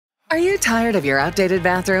Are you tired of your outdated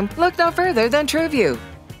bathroom? Look no further than TrueView.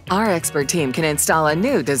 Our expert team can install a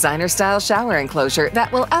new designer-style shower enclosure that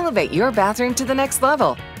will elevate your bathroom to the next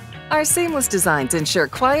level. Our seamless designs ensure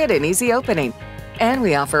quiet and easy opening. And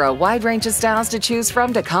we offer a wide range of styles to choose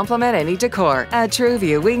from to complement any decor. At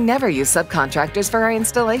TrueView, we never use subcontractors for our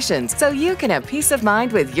installations, so you can have peace of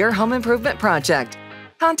mind with your home improvement project.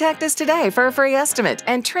 Contact us today for a free estimate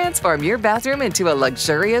and transform your bathroom into a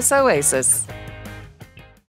luxurious oasis.